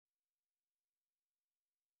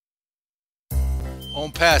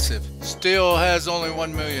ONPASSIVE still has only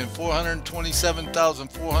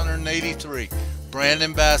 1,427,483 brand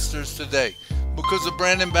ambassadors today, because the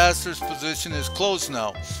brand ambassador's position is closed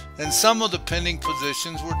now and some of the pending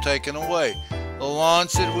positions were taken away. The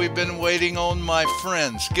launch that we've been waiting on, my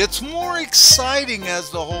friends, gets more exciting as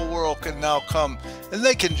the whole world can now come and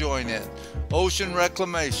they can join in. Ocean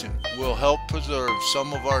reclamation will help preserve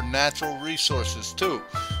some of our natural resources too,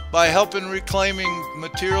 by helping reclaiming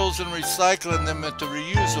materials and recycling them into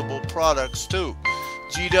reusable products too.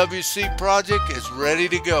 GWC project is ready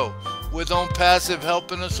to go, with ONPASSIVE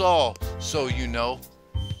helping us all, so you know.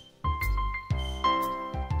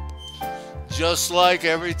 Just like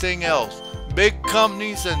everything else, big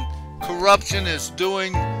companies and corruption is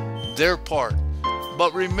doing their part.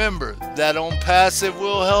 But remember that ONPASSIVE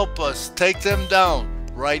will help us take them down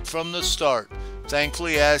right from the start.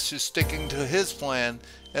 Thankfully, Ash is sticking to his plan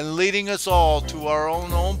and leading us all to our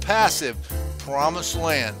own ONPASSIVE promised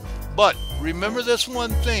land. But remember, this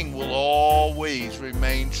one thing will always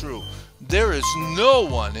remain true. There is no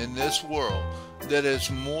one in this world that is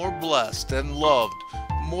more blessed and loved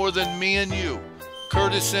more than me and you.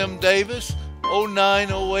 Curtis M. Davis,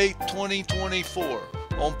 09/08/2024.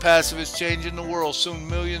 ONPASSIVE is changing the world, soon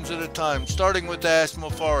millions at a time, starting with Ash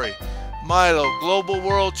Mafari. Milo, Global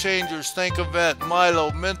World Changers Think Event,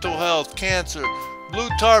 Milo, Mental Health, Cancer, Blue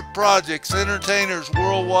Tarp Projects, Entertainers,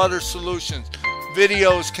 World Water Solutions.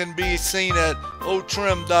 Videos can be seen at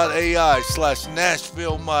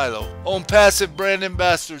otrim.ai/NashvilleMilo. ONPASSIVE brand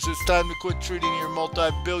ambassadors, it's time to quit treating your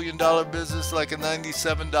multi-billion-dollar business like a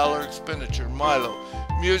 $97 expenditure. Milo.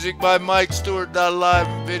 Music by Mike Stewart.live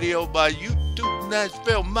and video by YouTube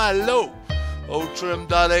Nashville Milo.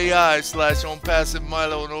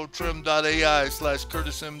 otrim.ai/ONPASSIVEMILO and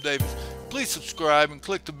otrim.ai/Curtis M. Davis. Please subscribe and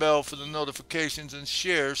click the bell for the notifications and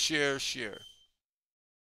share.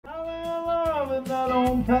 I'm loving that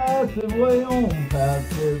ONPASSIVE way,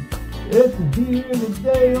 ONPASSIVE. It's here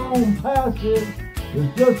today, ONPASSIVE.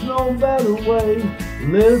 There's just no better way.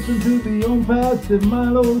 Listen to the ONPASSIVE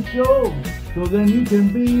Milo show, so then you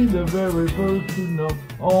can be the very first to know.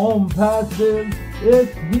 ONPASSIVE,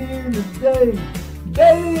 it's here today.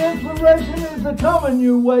 Daily inspiration is coming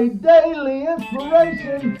your way. Daily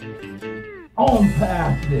inspiration,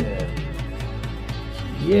 ONPASSIVE.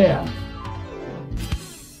 Yeah.